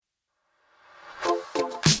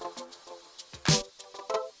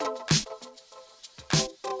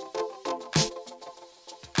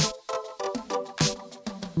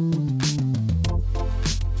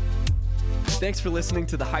Thanks for listening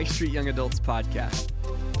to the High Street Young Adults podcast.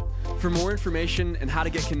 For more information and how to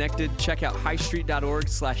get connected, check out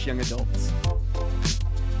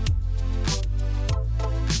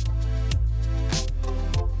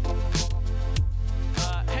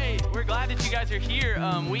highstreet.org/youngadults. Hey, we're glad that you guys are here.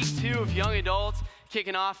 Week 2 of Young Adults,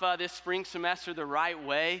 kicking off this spring semester the right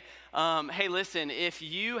way. Hey, listen, if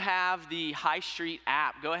you have the High Street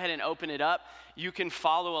app, go ahead and open it up. You can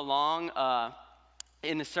follow along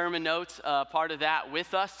in the sermon notes, part of that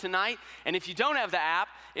with us tonight. And if you don't have the app,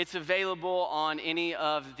 it's available on any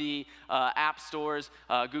of the app stores,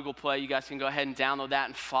 Google Play. You guys can go ahead and download that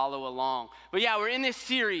and follow along. But yeah, we're in this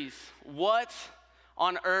series, What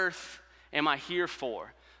on Earth Am I Here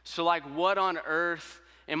For? So like, what on earth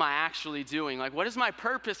am I actually doing? Like, what is my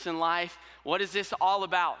purpose in life? What is this all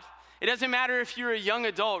about? It doesn't matter if you're a young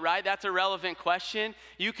adult, right? That's a relevant question.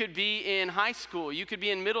 You could be in high school. You could be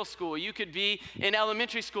in middle school. You could be in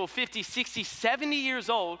elementary school, 50, 60, 70 years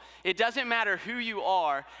old. It doesn't matter who you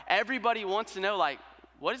are. Everybody wants to know, like,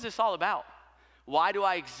 what is this all about? Why do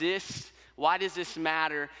I exist? Why does this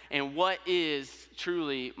matter? And what is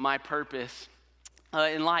truly my purpose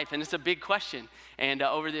in life? And it's a big question. And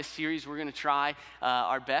over this series, we're going to try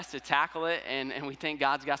our best to tackle it. And we think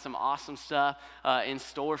God's got some awesome stuff in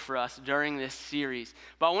store for us during this series.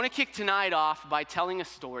 But I want to kick tonight off by telling a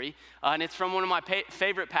story. And it's from one of my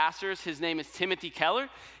favorite pastors. His name is Timothy Keller.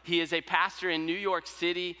 He is a pastor in New York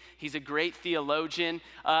City. He's a great theologian.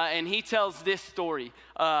 And he tells this story.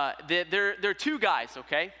 That there are two guys,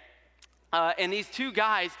 okay? And these two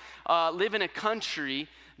guys live in a country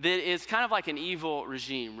that is kind of like an evil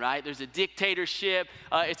regime, right? There's a dictatorship.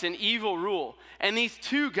 It's an evil rule. And these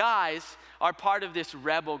two guys are part of this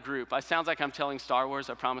rebel group. It sounds like I'm telling Star Wars.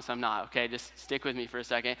 I promise I'm not, okay? Just stick with me for a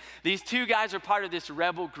second. These two guys are part of this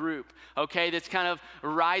rebel group, okay, that's kind of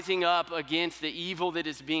rising up against the evil that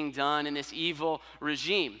is being done in this evil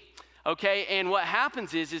regime. Okay, and what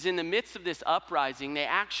happens is in the midst of this uprising, they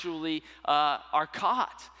actually are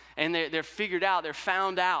caught. And they're figured out, they're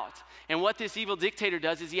found out. And what this evil dictator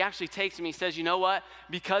does is he actually takes them, he says, you know what?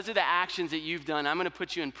 Because of the actions that you've done, I'm going to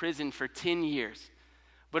put you in prison for 10 years.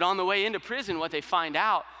 But on the way into prison, what they find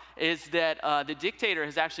out is that the dictator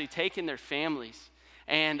has actually taken their families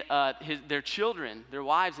and their children, their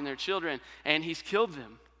wives and their children, and he's killed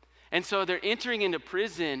them. And so they're entering into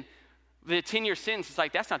prison. The 10-year sentence is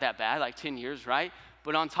like, that's not that bad, like 10 years, right?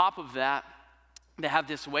 But on top of that, they have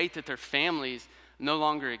this weight that their families no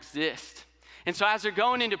longer exist. And so as they're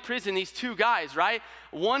going into prison, these two guys, right?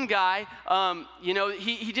 One guy,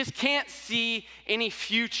 he just can't see any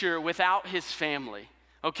future without his family,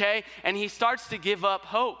 okay? And he starts to give up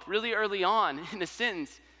hope really early on in the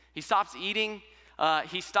sentence. He stops eating.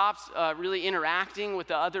 He stops really interacting with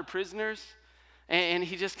the other prisoners. And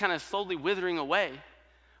he just kind of slowly withering away.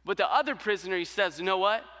 But the other prisoner, he says, you know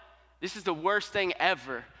what? This is the worst thing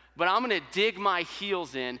ever. But I'm going to dig my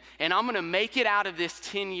heels in, and I'm going to make it out of this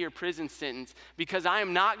 10-year prison sentence because I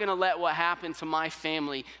am not going to let what happened to my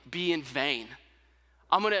family be in vain.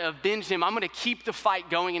 I'm going to avenge him. I'm going to keep the fight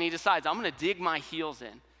going, and he decides, I'm going to dig my heels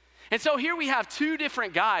in. And so here we have two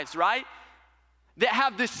different guys, right, that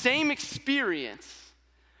have the same experience.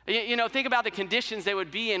 You know, think about the conditions they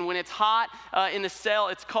would be in. When it's hot in the cell,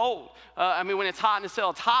 it's cold. When it's hot in the cell,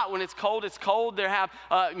 it's hot. When it's cold, it's cold. They have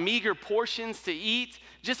meager portions to eat,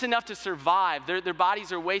 just enough to survive. Their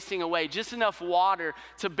bodies are wasting away, just enough water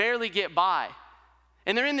to barely get by.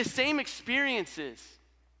 And they're in the same experiences.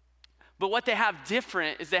 But what they have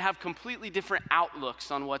different is they have completely different outlooks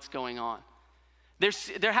on what's going on.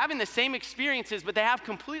 They're having the same experiences, but they have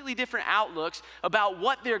completely different outlooks about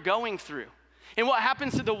what they're going through. And what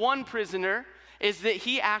happens to the one prisoner is that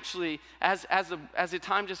he actually, as the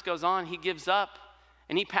time just goes on, he gives up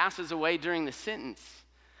and he passes away during the sentence.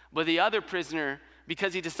 But the other prisoner,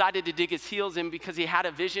 because he decided to dig his heels in, because he had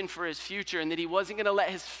a vision for his future and that he wasn't going to let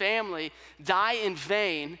his family die in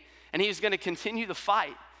vain and he was going to continue the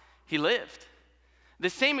fight, he lived. The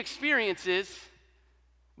same experiences,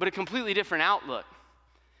 but a completely different outlook.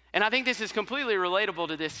 And I think this is completely relatable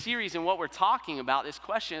to this series and what we're talking about, this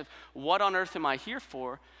question of what on earth am I here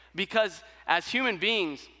for? Because as human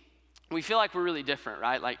beings, we feel like we're really different,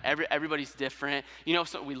 right? Like everybody's different. You know,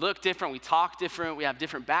 so we look different, we talk different, we have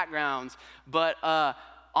different backgrounds. But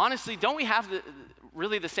honestly, don't we have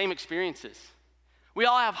really the same experiences? We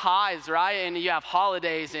all have highs, right? And you have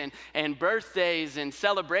holidays and birthdays and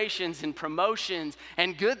celebrations and promotions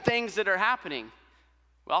and good things that are happening.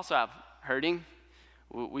 We also have hurting.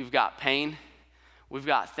 We've got pain. We've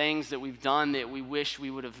got things that we've done that we wish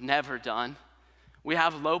we would have never done. We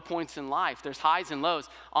have low points in life. There's highs and lows.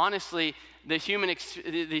 Honestly, as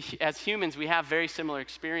humans, we have very similar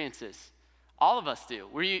experiences. All of us do.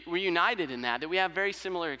 We're united in that we have very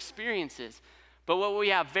similar experiences. But what we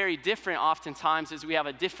have very different oftentimes is we have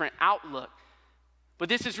a different outlook. But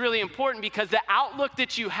this is really important because the outlook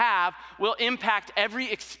that you have will impact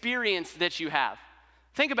every experience that you have.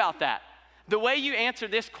 Think about that. The way you answer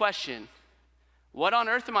this question, what on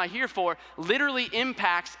earth am I here for, literally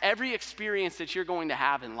impacts every experience that you're going to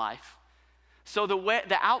have in life. So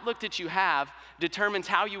the outlook that you have determines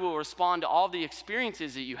how you will respond to all the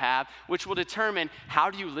experiences that you have, which will determine how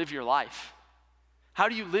do you live your life. How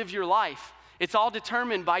do you live your life? It's all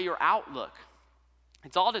determined by your outlook.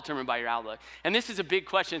 It's all determined by your outlook. And this is a big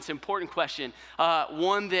question. It's an important question.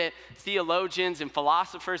 One that theologians and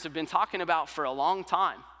philosophers have been talking about for a long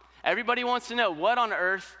time. Everybody wants to know, what on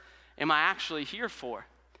earth am I actually here for?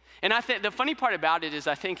 And I think the funny part about it is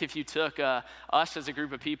I think if you took us as a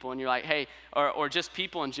group of people and you're like, hey, or just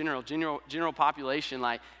people in general population,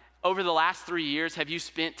 like over the last 3 years, have you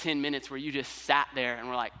spent 10 minutes where you just sat there and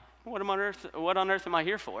were like, what on earth am I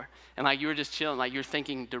here for? And like you were just chilling, like you're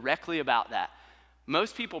thinking directly about that.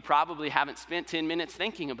 Most people probably haven't spent 10 minutes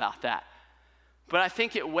thinking about that. But I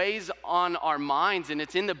think it weighs on our minds, and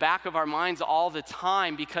it's in the back of our minds all the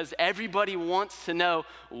time because everybody wants to know,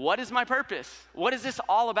 what is my purpose? What is this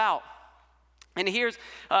all about? And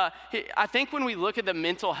I think when we look at the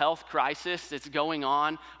mental health crisis that's going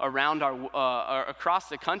on around across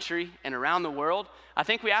the country and around the world, I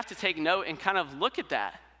think we have to take note and kind of look at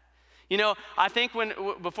that. You know, I think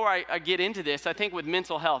before I get into this, I think with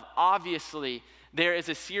mental health, obviously, there is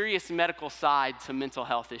a serious medical side to mental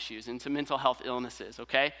health issues and to mental health illnesses,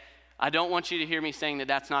 okay? I don't want you to hear me saying that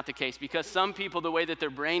that's not the case because some people, the way that their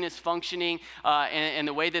brain is functioning and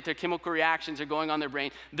the way that their chemical reactions are going on their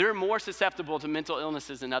brain, they're more susceptible to mental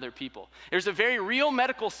illnesses than other people. There's a very real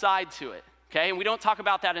medical side to it, okay? And we don't talk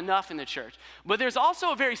about that enough in the church. But there's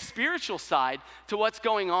also a very spiritual side to what's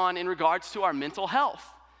going on in regards to our mental health.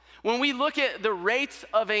 When we look at the rates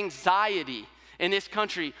of anxiety in this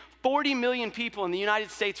country, 40 million people in the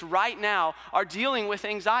United States right now are dealing with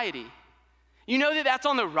anxiety. You know that that's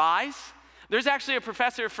on the rise? There's actually a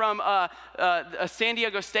professor from San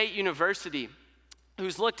Diego State University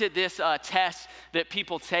who's looked at this test that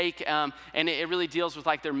people take, and it really deals with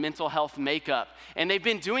like their mental health makeup. And they've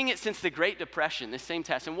been doing it since the Great Depression, this same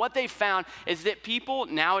test. And what they found is that people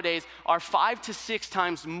nowadays are 5 to 6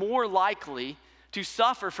 times more likely to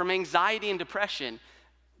suffer from anxiety and depression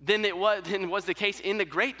than was the case in the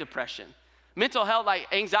Great Depression. Mental health, like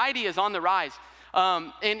anxiety, is on the rise.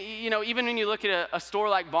 And you know, even when you look at a store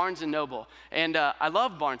like Barnes & Noble, and I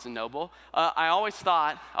love Barnes & Noble, I always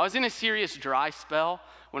thought, I was in a serious dry spell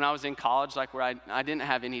when I was in college, like where I didn't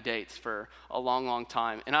have any dates for a long, long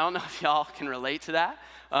time. And I don't know if y'all can relate to that,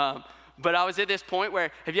 but I was at this point where,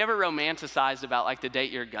 have you ever romanticized about like the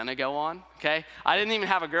date you're gonna go on, okay? I didn't even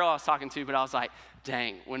have a girl I was talking to, but I was like,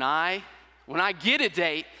 dang, when I get a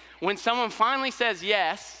date, when someone finally says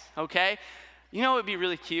yes, okay, you know it would be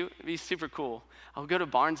really cute? It'd be super cool. I'll go to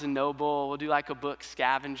Barnes & Noble, we'll do like a book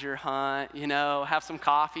scavenger hunt, you know, have some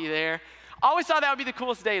coffee there. I always thought that would be the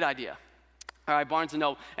coolest date idea. All right, Barnes &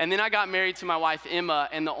 Noble. And then I got married to my wife, Emma,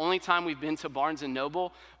 and the only time we've been to Barnes &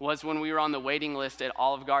 Noble was when we were on the waiting list at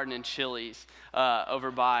Olive Garden and Chili's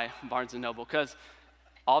over by Barnes & Noble, because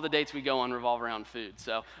all the dates we go on revolve around food.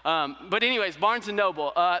 So, but anyways, Barnes &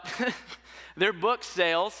 Noble, their book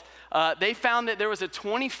sales, they found that there was a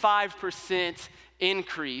 25%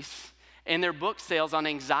 increase in their book sales on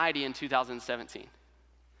anxiety in 2017.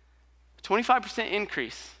 25%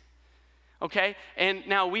 increase, okay? And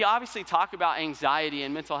now we obviously talk about anxiety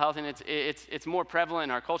and mental health, and it's more prevalent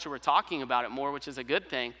in our culture. We're talking about it more, which is a good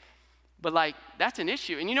thing. But like, that's an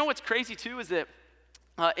issue. And you know what's crazy too is that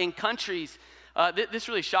in countries, this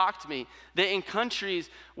really shocked me, that in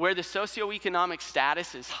countries where the socioeconomic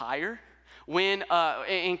status is higher, when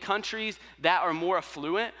in countries that are more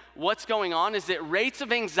affluent, what's going on is that rates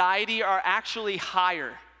of anxiety are actually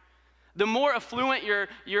higher. The more affluent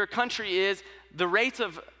your country is, the rates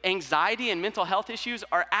of anxiety and mental health issues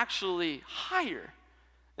are actually higher.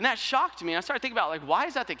 And that shocked me. I started thinking about, like, why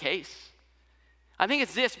is that the case? I think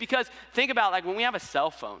it's this, because think about, like, when we have a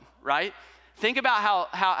cell phone, right? Think about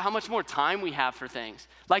how much more time we have for things.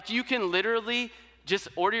 Like, you can literally just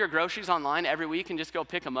order your groceries online every week and just go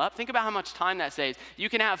pick them up. Think about how much time that saves. You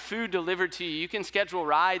can have food delivered to you. You can schedule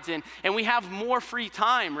rides, and we have more free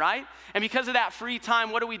time, right? And because of that free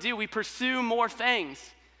time, what do? We pursue more things.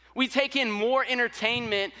 We take in more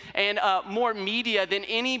entertainment and more media than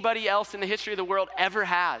anybody else in the history of the world ever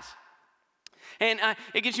has. And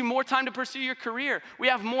it gives you more time to pursue your career. We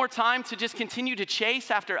have more time to just continue to chase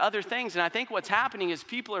after other things. And I think what's happening is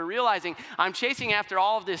people are realizing, I'm chasing after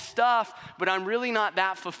all of this stuff, but I'm really not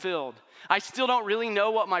that fulfilled. I still don't really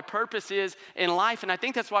know what my purpose is in life. And I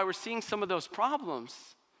think that's why we're seeing some of those problems.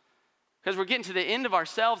 Because we're getting to the end of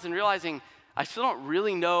ourselves and realizing, I still don't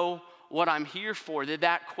really know what I'm here for.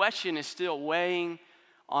 That question is still weighing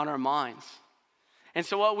on our minds. And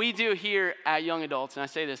so what we do here at Young Adults, and I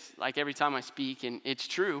say this like every time I speak, and it's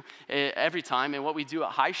true every time, and what we do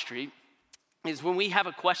at High Street is when we have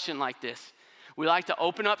a question like this, we like to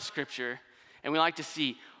open up Scripture and we like to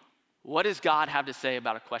see, what does God have to say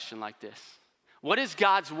about a question like this? What does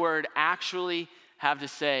God's word actually have to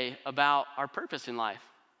say about our purpose in life?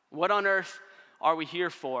 What on earth are we here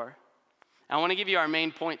for? I want to give you our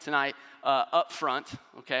main point tonight up front,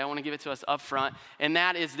 okay? I want to give it to us up front, and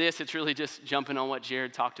that is this. It's really just jumping on what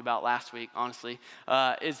Jared talked about last week, honestly,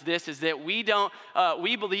 is that we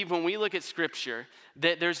believe when we look at Scripture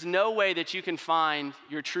that there's no way that you can find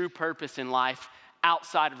your true purpose in life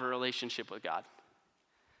outside of a relationship with God.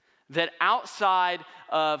 That outside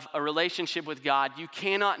of a relationship with God, you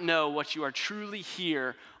cannot know what you are truly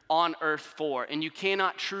here on earth for, and you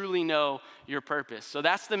cannot truly know your purpose. So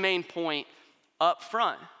that's the main point up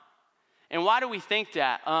front. And why do we think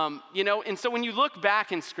that? And so when you look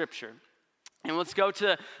back in Scripture, and let's go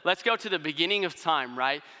to the beginning of time,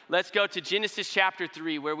 right? Let's go to Genesis chapter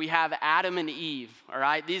 3, where we have Adam and Eve, all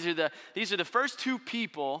right? These are the first two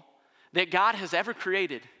people that God has ever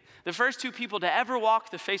created, the first two people to ever walk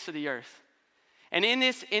the face of the earth. And in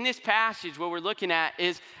this passage, what we're looking at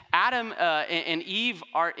is Adam and Eve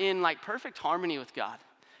are in like perfect harmony with God.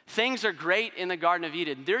 Things are great in the Garden of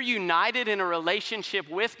Eden. They're united in a relationship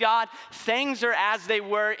with God. Things are as they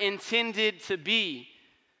were intended to be.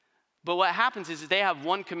 But what happens is they have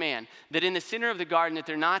one command, that in the center of the garden, that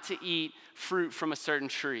they're not to eat fruit from a certain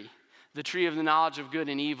tree, the tree of the knowledge of good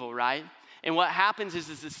and evil, right? And what happens is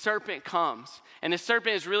the serpent comes. And the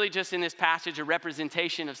serpent is really just in this passage a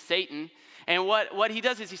representation of Satan. And what he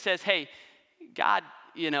does is he says, hey, God,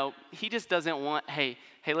 he just doesn't want, hey,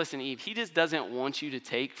 listen, Eve, he just doesn't want you to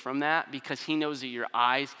take from that because he knows that your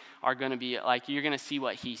eyes are going to be like, you're going to see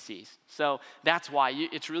what he sees. So that's why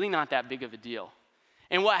it's really not that big of a deal.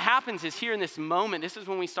 And what happens is here in this moment, this is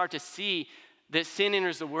when we start to see that sin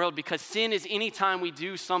enters the world, because sin is any time we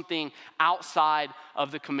do something outside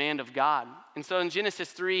of the command of God. And so in Genesis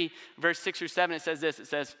 3, verse 6 through 7, it says this. It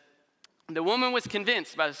says, the woman was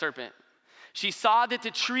convinced by the serpent. She saw that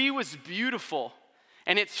the tree was beautiful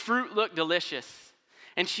and its fruit looked delicious.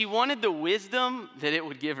 And she wanted the wisdom that it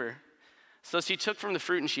would give her. So she took from the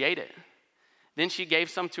fruit and she ate it. Then she gave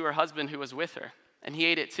some to her husband who was with her, and he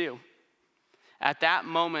ate it too. At that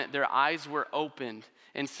moment, their eyes were opened,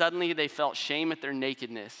 and suddenly they felt shame at their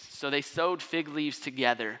nakedness. So they sewed fig leaves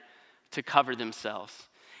together to cover themselves.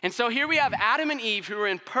 And so here we have Adam and Eve who are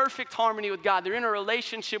in perfect harmony with God. They're in a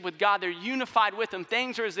relationship with God. They're unified with him.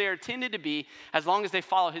 Things are as they are intended to be as long as they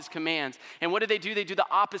follow his commands. And what do? They do the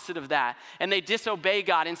opposite of that. And they disobey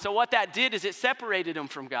God. And so what that did is it separated them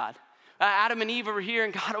from God. Adam and Eve over here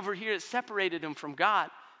and God over here, it separated them from God.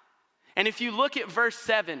 And if you look at verse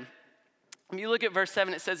 7,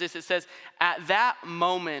 it says this. It says, at that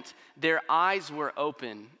moment, their eyes were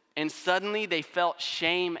open, and suddenly they felt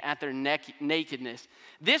shame at their nakedness.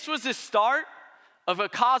 This was the start of a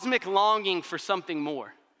cosmic longing for something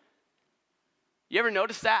more. You ever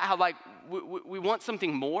notice that? How like we want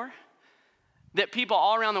something more? That people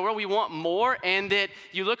all around the world, we want more, and that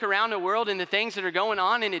you look around the world and the things that are going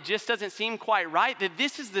on and it just doesn't seem quite right, that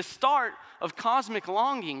this is the start of cosmic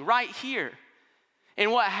longing right here.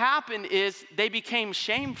 And what happened is they became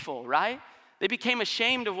shameful, right? They became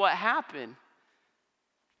ashamed of what happened.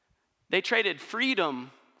 They traded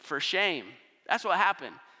freedom for shame. That's what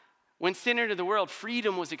happened. When sin entered the world,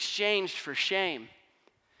 freedom was exchanged for shame.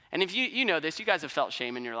 And if you know this, you guys have felt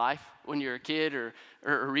shame in your life when you're a kid or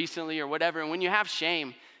recently or whatever. And when you have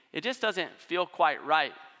shame, it just doesn't feel quite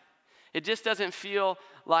right. It just doesn't feel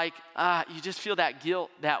like, you just feel that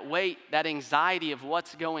guilt, that weight, that anxiety of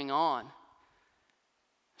what's going on.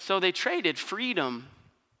 So they traded freedom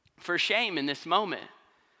for shame in this moment.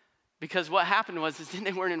 Because what happened was then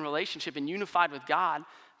they weren't in relationship and unified with God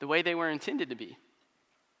the way they were intended to be.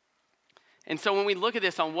 And so when we look at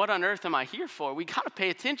this on what on earth am I here for, we got to pay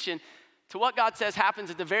attention to what God says happens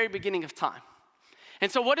at the very beginning of time.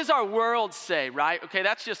 And so what does our world say, right? Okay,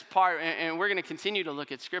 that's just part, and we're going to continue to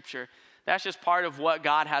look at Scripture. That's just part of what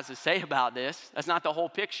God has to say about this. That's not the whole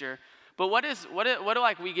picture. But what do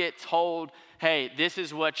like we get told, hey, this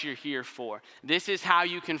is what you're here for. This is how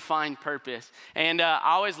you can find purpose. And I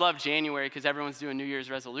always love January because everyone's doing New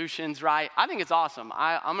Year's resolutions, right? I think it's awesome.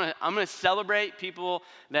 I'm gonna celebrate people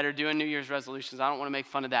that are doing New Year's resolutions. I don't want to make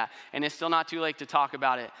fun of that. And it's still not too late to talk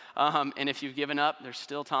about it. And if you've given up, there's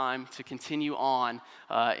still time to continue on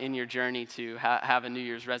in your journey to have a New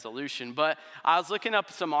Year's resolution. But I was looking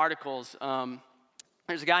up some articles.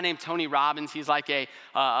 There's a guy named Tony Robbins. He's like a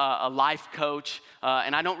life coach,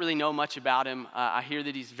 and I don't really know much about him. I hear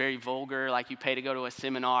that he's very vulgar, like you pay to go to a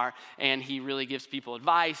seminar, and he really gives people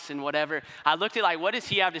advice and whatever. I looked at, like, what does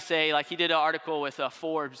he have to say? Like, he did an article with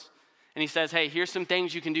Forbes, and he says, hey, here's some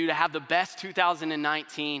things you can do to have the best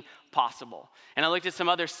 2019 possible. And I looked at some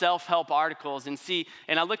other self-help articles and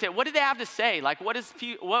I looked at what did they have to say? Like, what is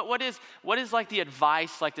like the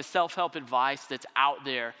advice, like the self-help advice that's out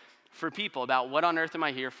there for people about what on earth am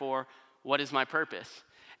I here for? What is my purpose?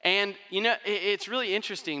 And, it's really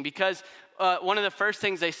interesting because one of the first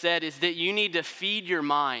things they said is that you need to feed your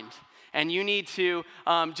mind and you need to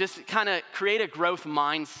just kind of create a growth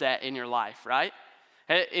mindset in your life, right?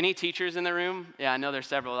 Any teachers in the room? Yeah, I know there's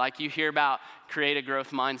several. Like, you hear about create a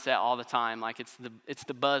growth mindset all the time. Like, it's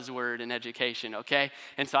the buzzword in education, okay?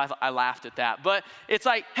 And so I laughed at that. But it's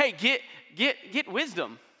like, hey, get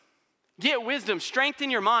wisdom. Get wisdom,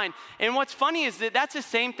 strengthen your mind. And what's funny is that that's the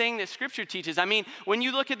same thing that Scripture teaches. I mean, when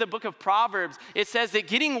you look at the book of Proverbs, it says that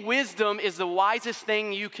getting wisdom is the wisest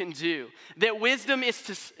thing you can do. That wisdom is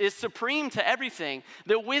supreme to everything.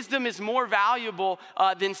 That wisdom is more valuable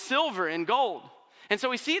than silver and gold. And so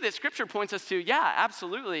we see that Scripture points us to, yeah,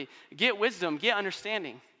 absolutely, get wisdom, get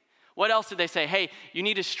understanding. What else did they say? Hey, you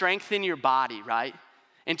need to strengthen your body, right?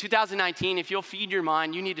 In 2019, if you'll feed your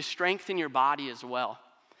mind, you need to strengthen your body as well.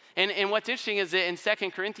 And what's interesting is that in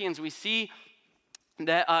 2 Corinthians, we see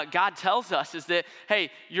that God tells us is that,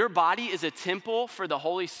 hey, your body is a temple for the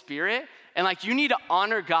Holy Spirit, and like you need to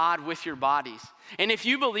honor God with your bodies. And if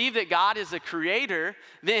you believe that God is a creator,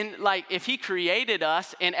 then like if he created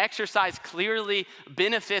us and exercise clearly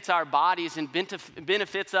benefits our bodies and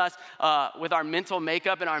benefits us with our mental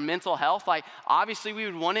makeup and our mental health, like obviously we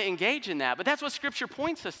would want to engage in that. But that's what Scripture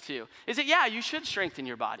points us to, is that, yeah, you should strengthen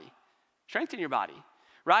your body. Strengthen your body.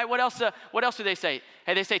 Right? What else do they say?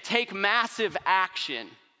 Hey, they say take massive action.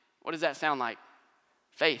 What does that sound like?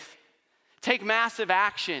 Faith. Take massive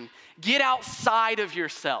action. Get outside of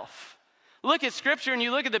yourself. Look at Scripture and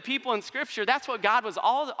you look at the people in Scripture. That's what God was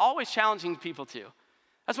always challenging people to.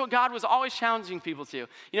 That's what God was always challenging people to.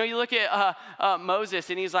 You look at Moses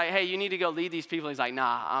and he's like, hey, you need to go lead these people. He's like,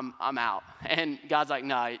 nah, I'm out. And God's like,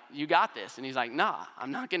 nah, you got this. And he's like, nah,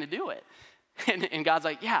 I'm not going to do it. And God's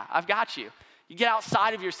like, yeah, I've got you. You get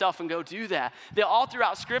outside of yourself and go do that. All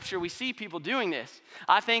throughout Scripture, we see people doing this.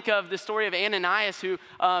 I think of the story of Ananias who,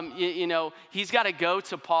 he's got to go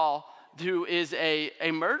to Paul, who is a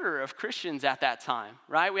murderer of Christians at that time,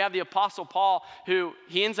 right? We have the Apostle Paul who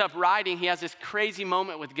he ends up writing. He has this crazy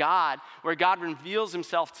moment with God where God reveals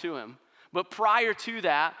himself to him. But prior to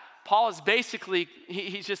that, Paul is basically,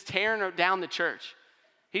 he's just tearing down the church.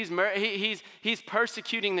 He's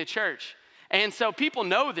persecuting the church. And so people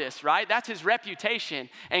know this, right? That's his reputation.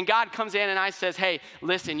 And God comes in and I says, hey,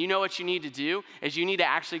 listen, you know what you need to do is you need to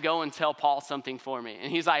actually go and tell Paul something for me.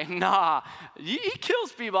 And he's like, nah, he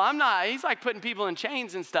kills people. I'm not. He's like putting people in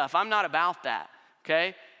chains and stuff. I'm not about that,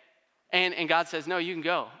 okay? And God says, no, you can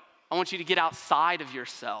go. I want you to get outside of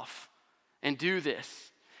yourself and do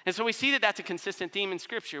this. And so we see that that's a consistent theme in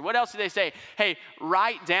Scripture. What else do they say? Hey,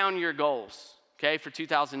 write down your goals, okay, for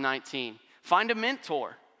 2019. Find a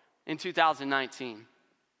mentor in 2019.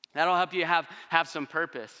 That'll help you have some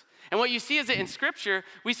purpose. And what you see is that in Scripture,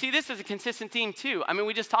 we see this as a consistent theme too. I mean,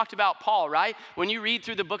 we just talked about Paul, right? When you read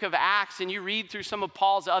through the book of Acts and you read through some of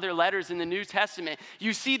Paul's other letters in the New Testament,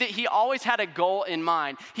 you see that he always had a goal in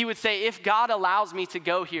mind. He would say, if God allows me to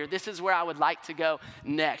go here, this is where I would like to go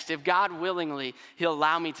next. If God willingly, he'll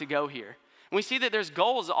allow me to go here. And we see that there's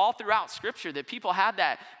goals all throughout Scripture, that people had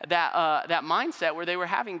that mindset where they were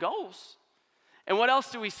having goals. And what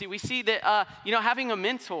else do we see? We see that, having a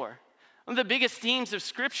mentor. One of the biggest themes of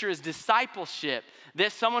Scripture is discipleship,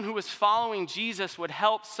 that someone who was following Jesus would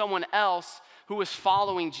help someone else who was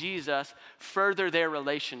following Jesus further their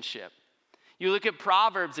relationship. You look at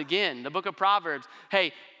Proverbs again, the book of Proverbs.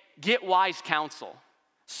 Hey, get wise counsel.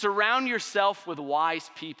 Surround yourself with wise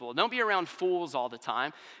people. Don't be around fools all the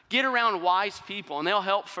time. Get around wise people, and they'll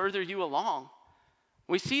help further you along.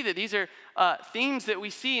 We see that these are themes that we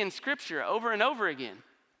see in Scripture over and over again.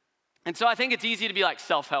 And so I think it's easy to be like,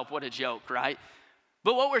 self-help, what a joke, right?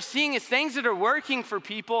 But what we're seeing is things that are working for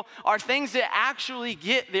people are things that actually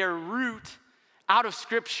get their root out of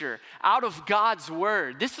Scripture, out of God's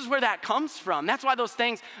word. This is where that comes from. That's why those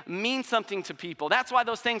things mean something to people. That's why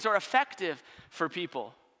those things are effective for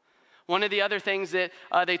people. One of the other things that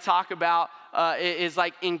they talk about is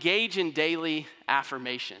like engage in daily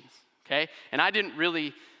affirmations, okay? And I didn't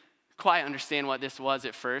really quite understand what this was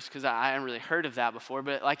at first because I hadn't really heard of that before,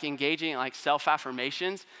 but like engaging in like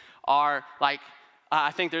self-affirmations are like,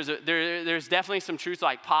 I think there's definitely some truth to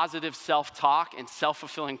like positive self-talk and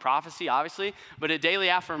self-fulfilling prophecy, obviously, but a daily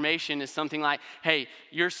affirmation is something like, hey,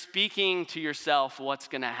 you're speaking to yourself what's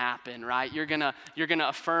gonna happen, right? You're gonna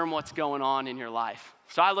affirm what's going on in your life.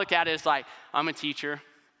 So I look at it as like, I'm a teacher,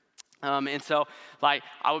 and so like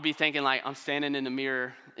I would be thinking like I'm standing in the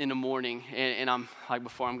mirror in the morning and I'm like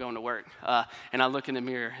before I'm going to work, and I look in the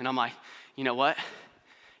mirror and I'm like, you know what?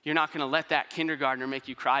 You're not gonna let that kindergartner make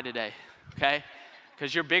you cry today, okay?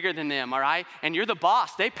 Because you're bigger than them, all right? And you're the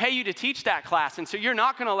boss. They pay you to teach that class, and so you're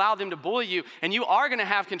not gonna allow them to bully you, and you are gonna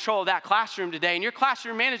have control of that classroom today, and your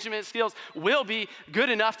classroom management skills will be good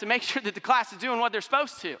enough to make sure that the class is doing what they're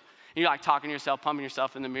supposed to. And you're like talking to yourself, pumping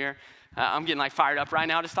yourself in the mirror. I'm getting like fired up right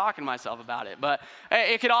now just talking to myself about it. But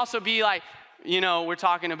it could also be like, you know, we're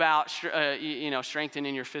talking about,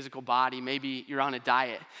 strengthening your physical body. Maybe you're on a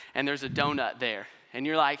diet, and there's a donut there, and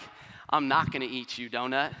you're like, I'm not gonna eat you,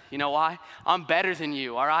 donut. You know why? I'm better than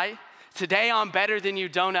you, all right? Today I'm better than you,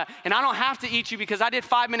 donut. And I don't have to eat you because I did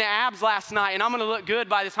 5-minute abs last night and I'm gonna look good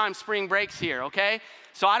by the time spring breaks here, okay?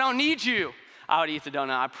 So I don't need you. I would eat the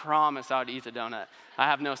donut. I promise I would eat the donut. I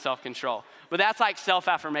have no self-control. But that's like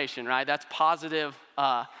self-affirmation, right? That's positive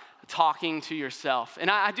talking to yourself.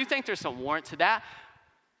 And I do think there's some warrant to that.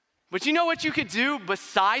 But you know what you could do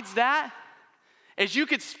besides that? Is you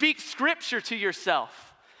could speak scripture to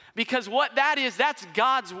yourself. Because what that is, that's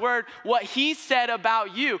God's word, what he said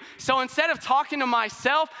about you. So instead of talking to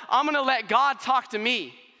myself, I'm gonna let God talk to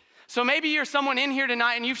me. So maybe you're someone in here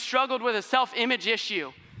tonight and you've struggled with a self-image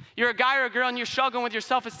issue. You're a guy or a girl and you're struggling with your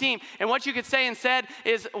self-esteem. And what you could say instead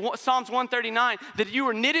is Psalms 139, that you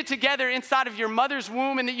were knitted together inside of your mother's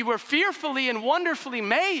womb and that you were fearfully and wonderfully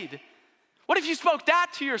made. What if you spoke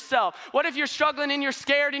that to yourself? What if you're struggling and you're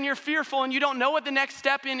scared and you're fearful and you don't know what the next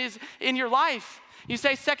step is in your life? You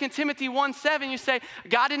say 2 Timothy 1:7, you say,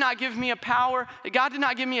 God did not give me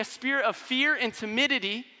a spirit of fear and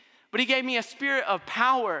timidity, but he gave me a spirit of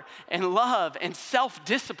power and love and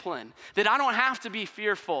self-discipline, that I don't have to be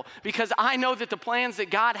fearful because I know that the plans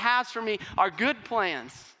that God has for me are good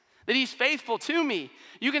plans, that he's faithful to me.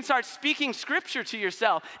 You can start speaking scripture to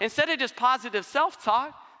yourself instead of just positive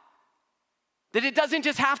self-talk, that it doesn't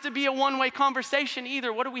just have to be a one-way conversation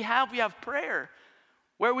either. What do we have? We have prayer,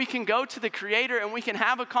 where we can go to the Creator and we can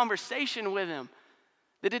have a conversation with him,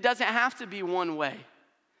 that it doesn't have to be one way.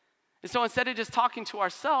 And so instead of just talking to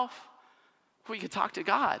ourselves, we could talk to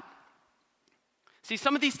God. See,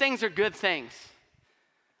 some of these things are good things.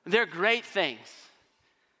 They're great things.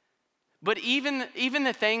 But even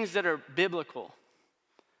the things that are biblical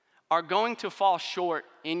are going to fall short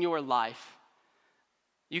in your life.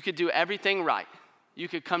 You could do everything right. You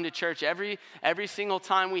could come to church every single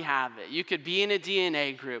time we have it. You could be in a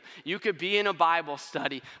DNA group. You could be in a Bible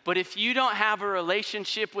study. But if you don't have a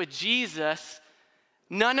relationship with Jesus,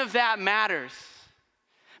 none of that matters.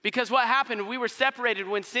 Because what happened, we were separated.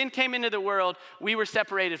 When sin came into the world, we were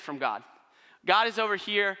separated from God. God is over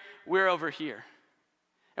here, we're over here.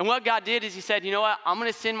 And what God did is he said, you know what? I'm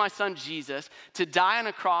gonna send my son Jesus to die on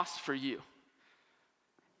a cross for you.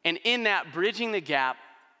 And in that, bridging the gap,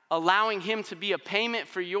 allowing him to be a payment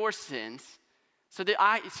for your sins so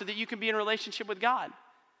that you can be in a relationship with God.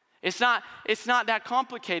 It's not that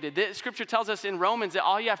complicated. The scripture tells us in Romans that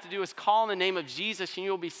all you have to do is call in the name of Jesus and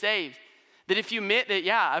you'll be saved. That if you admit that,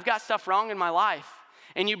 yeah, I've got stuff wrong in my life,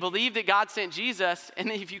 and you believe that God sent Jesus,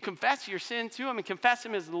 and if you confess your sin to him and confess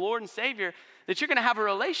him as the Lord and Savior, that you're gonna have a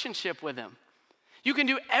relationship with him. You can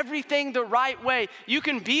do everything the right way. You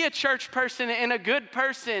can be a church person and a good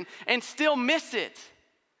person and still miss it.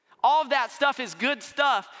 All of that stuff is good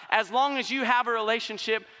stuff as long as you have a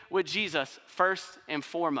relationship with Jesus first and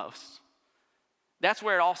foremost. That's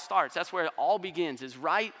where it all starts. That's where it all begins, is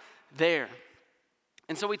right there.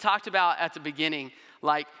 And so we talked about at the beginning,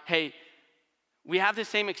 like, hey, we have the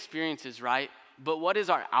same experiences, right? But what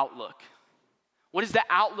is our outlook? What is the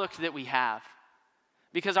outlook that we have?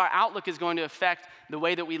 Because our outlook is going to affect the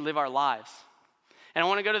way that we live our lives. And I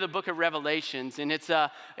want to go to the book of Revelations, and it's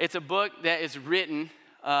a book that is written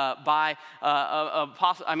by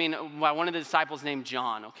one of the disciples named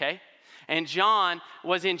John, okay? And John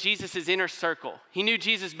was in Jesus' inner circle. He knew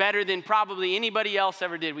Jesus better than probably anybody else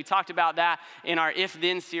ever did. We talked about that in our If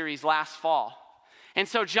Then series last fall. And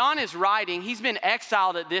so John is writing. He's been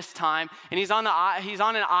exiled at this time, and he's on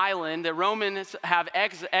an island. The Romans have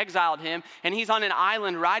exiled him, and he's on an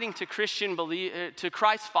island writing to to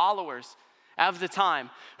Christ followers of the time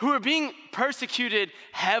who are being persecuted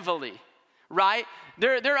heavily, right?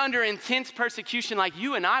 They're under intense persecution like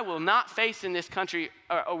you and I will not face in this country,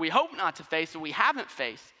 or we hope not to face, or we haven't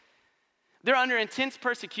faced. They're under intense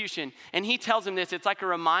persecution, and he tells them this. It's like a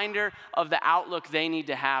reminder of the outlook they need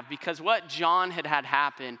to have, because what John had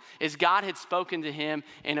happen is God had spoken to him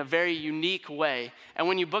in a very unique way. And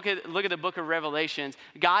when you look at the book of Revelations,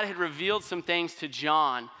 God had revealed some things to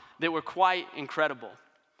John that were quite incredible.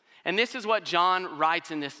 And this is what John writes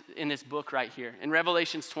in this book right here. In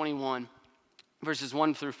Revelations 21, verses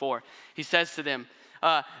 1 through 4, he says to them,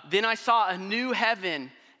 "Then I saw a new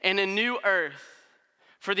heaven and a new earth.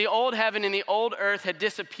 For the old heaven and the old earth had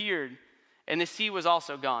disappeared, and the sea was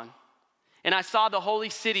also gone. And I saw the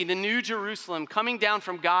holy city, the new Jerusalem, coming down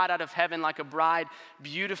from God out of heaven like a bride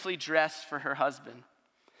beautifully dressed for her husband.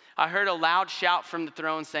 I heard a loud shout from the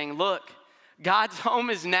throne saying, 'Look, God's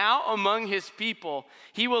home is now among his people.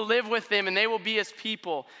 He will live with them, and they will be his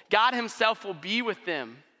people. God himself will be with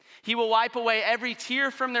them. He will wipe away every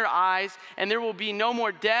tear from their eyes, and there will be no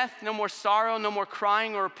more death, no more sorrow, no more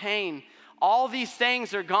crying or pain. All these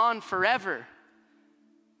things are gone forever.'"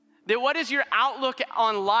 That what is your outlook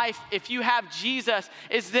on life if you have Jesus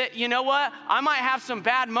is that, you know what? I might have some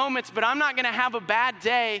bad moments, but I'm not gonna have a bad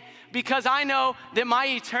day because I know that my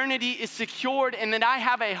eternity is secured and that I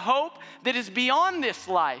have a hope that is beyond this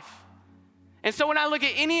life. And so when I look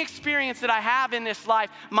at any experience that I have in this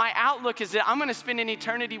life, my outlook is that I'm gonna spend an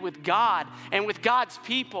eternity with God and with God's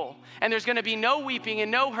people. And there's gonna be no weeping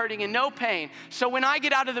and no hurting and no pain. So when I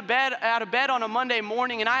get out of bed on a Monday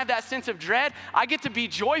morning and I have that sense of dread, I get to be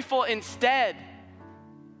joyful instead.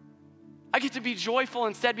 I get to be joyful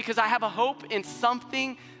instead because I have a hope in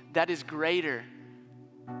something that is greater.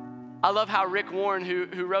 I love how Rick Warren,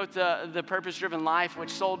 who wrote the Purpose-Driven Life, which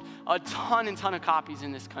sold a ton of copies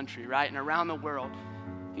in this country, right, and around the world.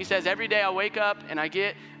 He says, every day I wake up and I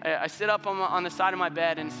sit up on the side of my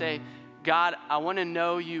bed and say, "God, I want to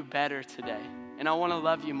know you better today, and I want to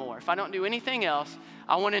love you more. If I don't do anything else,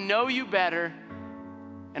 I want to know you better,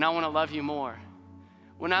 and I want to love you more."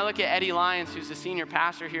 When I look at Eddie Lyons, who's the senior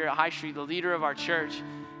pastor here at High Street, the leader of our church,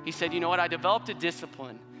 he said, "You know what? I developed a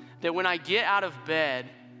discipline that when I get out of bed,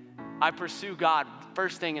 I pursue God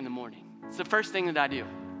first thing in the morning. It's the first thing that I do."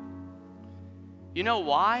 You know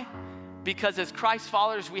why? Because as Christ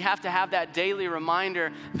followers, we have to have that daily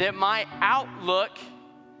reminder that my outlook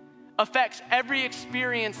affects every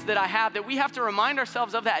experience that I have, that we have to remind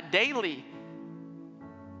ourselves of that daily.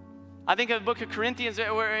 I think of the book of Corinthians, in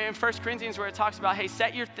 1 Corinthians, where it talks about, hey,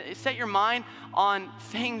 set your mind on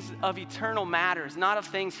things of eternal matters, not of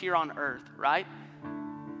things here on earth, right?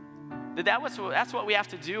 That's what we have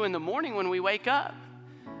to do in the morning when we wake up.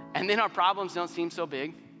 And then our problems don't seem so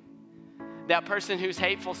big. That person who's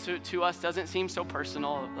hateful to us doesn't seem so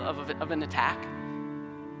personal of an attack.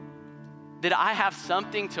 That I have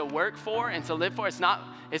something to work for and to live for. It's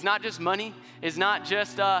not just money. It's not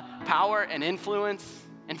just power and influence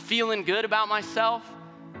and feeling good about myself.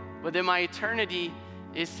 But that my eternity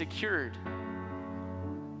is secured.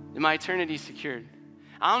 That my eternity is secured.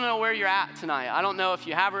 I don't know where you're at tonight. I don't know if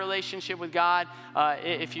you have a relationship with God,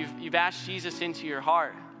 if you've asked Jesus into your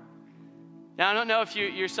heart. Now, I don't know if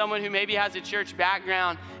you're someone who maybe has a church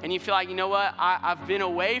background and you feel like, you know what, I've been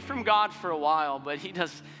away from God for a while, but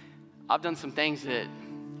I've done some things that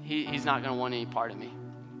he's not going to want any part of me.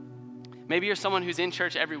 Maybe you're someone who's in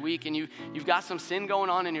church every week and you've got some sin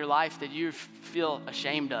going on in your life that you feel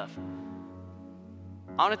ashamed of.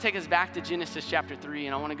 I want to take us back to Genesis chapter 3,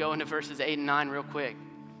 and I want to go into verses 8 and 9 real quick.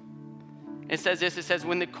 It says this, it says,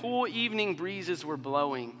 "When the cool evening breezes were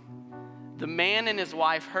blowing, the man and his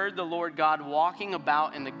wife heard the Lord God walking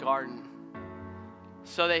about in the garden.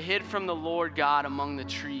 So they hid from the Lord God among the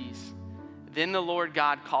trees. Then the Lord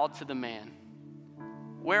God called to the man,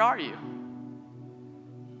 'Where are you?'"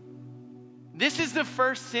 This is the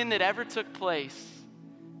first sin that ever took place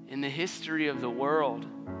in the history of the world.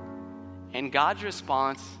 And God's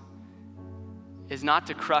response is not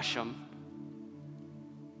to crush him.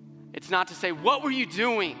 It's not to say, "What were you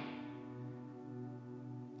doing?"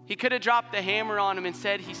 He could have dropped the hammer on him.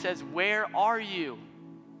 Instead, he says, "Where are you?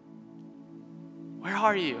 Where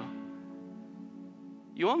are you?"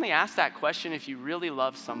 You only ask that question if you really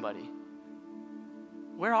love somebody.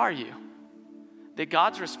 Where are you? That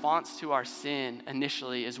God's response to our sin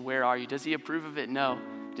initially is, where are you? Does he approve of it? No.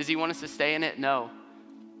 Does he want us to stay in it? No.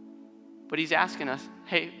 But he's asking us,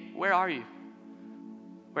 hey, where are you?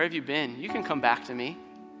 Where have you been? You can come back to me.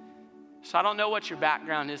 So I don't know what your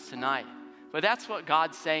background is tonight, but that's what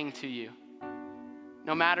God's saying to you.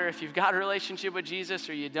 No matter if you've got a relationship with Jesus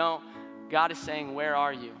or you don't, God is saying, where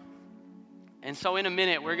are you? And so in a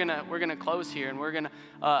minute, we're gonna close here and we're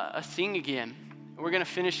gonna sing again. We're gonna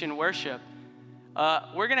finish in worship.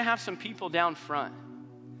 We're gonna have some people down front.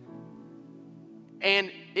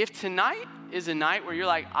 And if tonight is a night where you're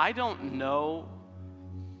like, I don't know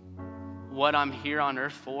what I'm here on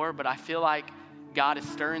earth for, but I feel like God is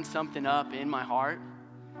stirring something up in my heart,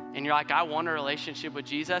 and you're like, I want a relationship with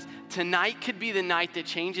Jesus, tonight could be the night that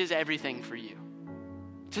changes everything for you.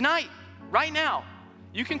 Tonight, right now,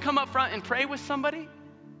 you can come up front and pray with somebody,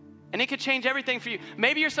 and it could change everything for you.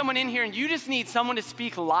 Maybe you're someone in here and you just need someone to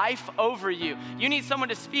speak life over you. You need someone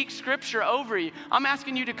to speak scripture over you. I'm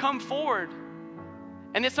asking you to come forward,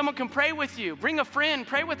 and that someone can pray with you. Bring a friend,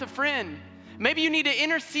 pray with a friend. Maybe you need to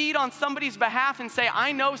intercede on somebody's behalf and say,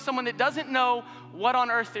 I know someone that doesn't know what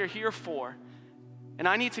on earth they're here for. And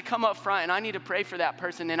I need to come up front and I need to pray for that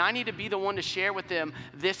person. And I need to be the one to share with them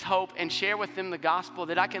this hope and share with them the gospel,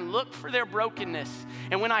 that I can look for their brokenness.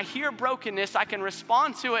 And when I hear brokenness, I can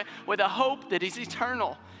respond to it with a hope that is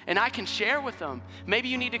eternal. And I can share with them. Maybe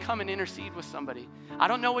you need to come and intercede with somebody. I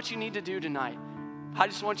don't know what you need to do tonight. I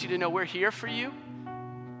just want you to know we're here for you.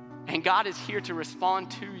 And God is here to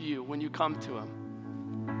respond to you when you come to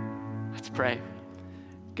him. Let's pray.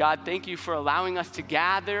 God, thank you for allowing us to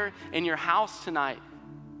gather in your house tonight.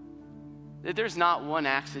 That there's not one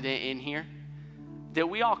accident in here. That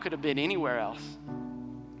we all could have been anywhere else.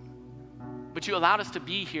 But you allowed us to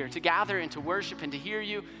be here, to gather and to worship and to hear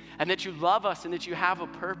you, and that you love us and that you have a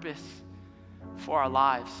purpose for our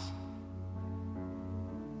lives.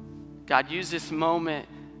 God, use this moment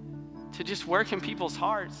to just work in people's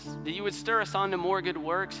hearts, that you would stir us on to more good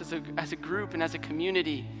works as a group and as a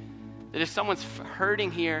community, that if someone's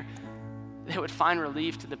hurting here, they would find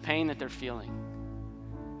relief to the pain that they're feeling.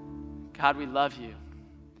 God, we love you,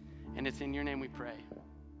 and it's in your name we pray.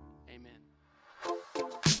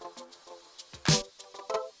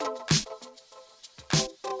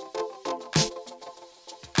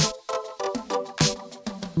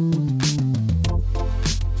 Amen.